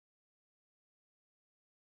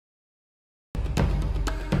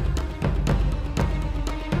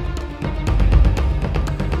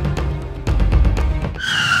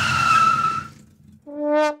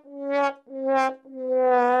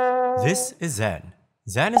This is Zan.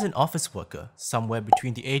 Zan is an office worker, somewhere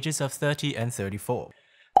between the ages of 30 and 34.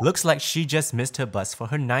 Looks like she just missed her bus for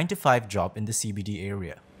her 9-to-5 job in the CBD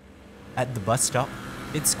area. At the bus stop,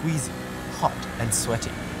 it's squeezy, hot and sweaty.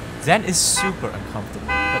 Zan is super uncomfortable,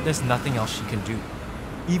 but there's nothing else she can do.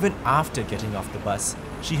 Even after getting off the bus,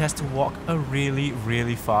 she has to walk a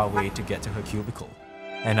really far way to get to her cubicle.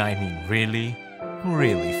 And I mean really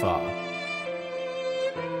far.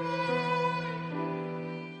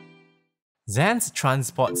 Zan's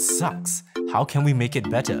transport sucks. How can we make it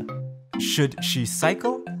better? Should she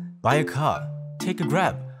cycle? Buy a car? Take a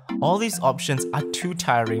Grab? All these options are too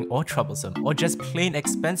tiring or troublesome or just plain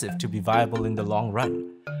expensive to be viable in the long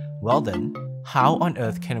run. Well then, how on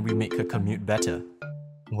earth can we make her commute better?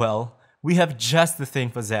 Well, we have just the thing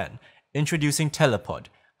for Zan. Introducing Telepod,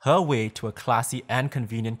 her way to a classy and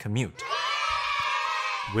convenient commute.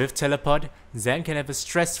 With Telepod, Zan can have a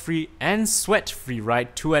stress-free and sweat-free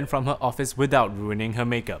ride to and from her office without ruining her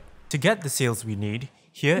makeup. To get the sales we need,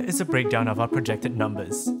 here is a breakdown of our projected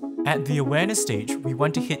numbers. At the awareness stage, we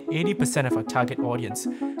want to hit 80% of our target audience,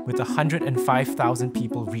 with 105,000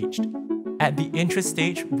 people reached. At the interest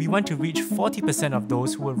stage, we want to reach 40% of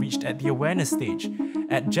those who were reached at the awareness stage,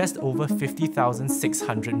 at just over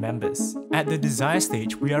 50,600 members. At the desire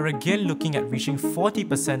stage, we are again looking at reaching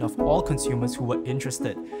 40% of all consumers who were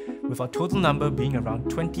interested, with our total number being around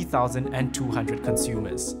 20,200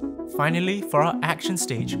 consumers. Finally, for our action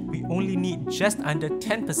stage, we only need just under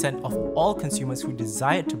 10% of all consumers who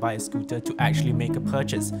desired to buy a scooter to actually make a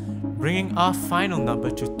purchase, bringing our final number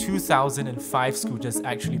to 2,005 scooters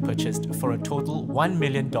actually purchased for a total $1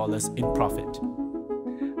 million in profit.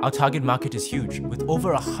 Our target market is huge, with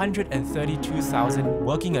over 132,000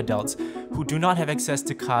 working adults who do not have access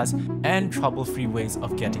to cars and trouble-free ways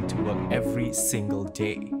of getting to work every single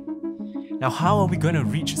day. Now, how are we going to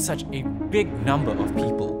reach such a big number of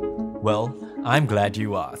people? Well, I'm glad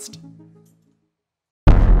you asked.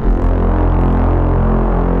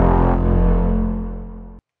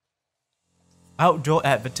 Outdoor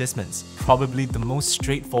advertisements, probably the most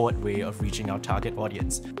straightforward way of reaching our target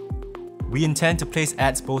audience. We intend to place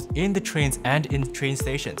ads both in the trains and in train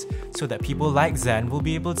stations so that people like Zan will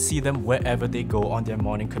be able to see them wherever they go on their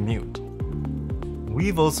morning commute.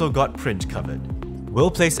 We've also got print covered. We'll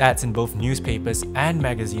place ads in both newspapers and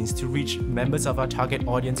magazines to reach members of our target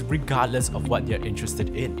audience regardless of what they're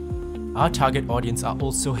interested in. Our target audience are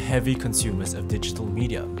also heavy consumers of digital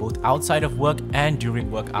media, both outside of work and during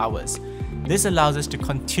work hours. This allows us to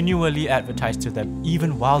continually advertise to them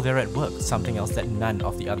even while they're at work, something else that none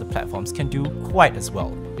of the other platforms can do quite as well.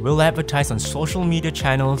 We'll advertise on social media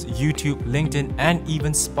channels, YouTube, LinkedIn, and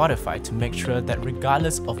even Spotify to make sure that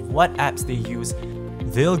regardless of what apps they use,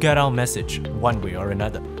 they'll get our message one way or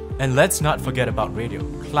another. And let's not forget about radio.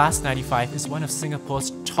 Class 95 is one of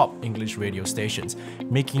Singapore's top English radio stations,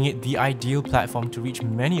 making it the ideal platform to reach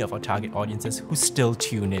many of our target audiences who still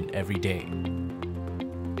tune in every day.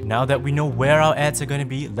 Now that we know where our ads are going to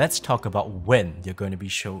be, let's talk about when they're going to be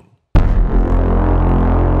shown.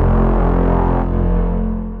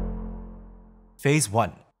 Phase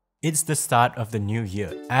 1. It's the start of the new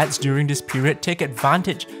year. Ads during this period take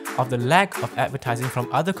advantage of the lack of advertising from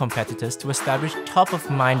other competitors to establish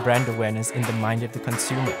top-of-mind brand awareness in the mind of the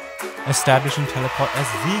consumer, establishing Telepod as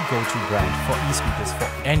the go-to brand for e-scooters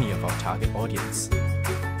for any of our target audience.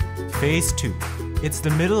 Phase 2. It's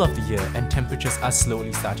the middle of the year and temperatures are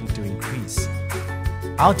slowly starting to increase.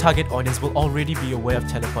 Our target audience will already be aware of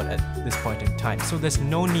Telepod at this point in time, so there's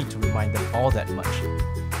no need to remind them all that much.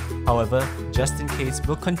 However, just in case,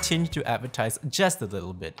 we'll continue to advertise just a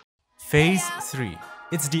little bit. Phase 3.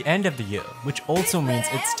 It's the end of the year, which also means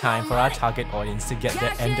it's time for our target audience to get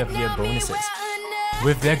their end-of-year bonuses.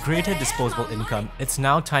 With their greater disposable income, it's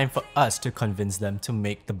now time for us to convince them to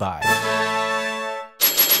make the buy.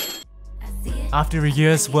 After a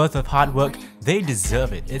year's worth of hard work, they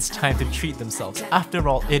deserve it. It's time to treat themselves. After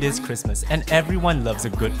all, it is Christmas and everyone loves a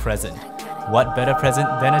good present. What better present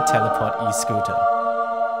than a Telepod e-scooter?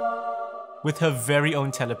 With her very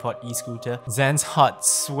own Telepod e-scooter, Zan's hot,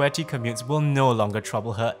 sweaty commutes will no longer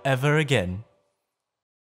trouble her ever again.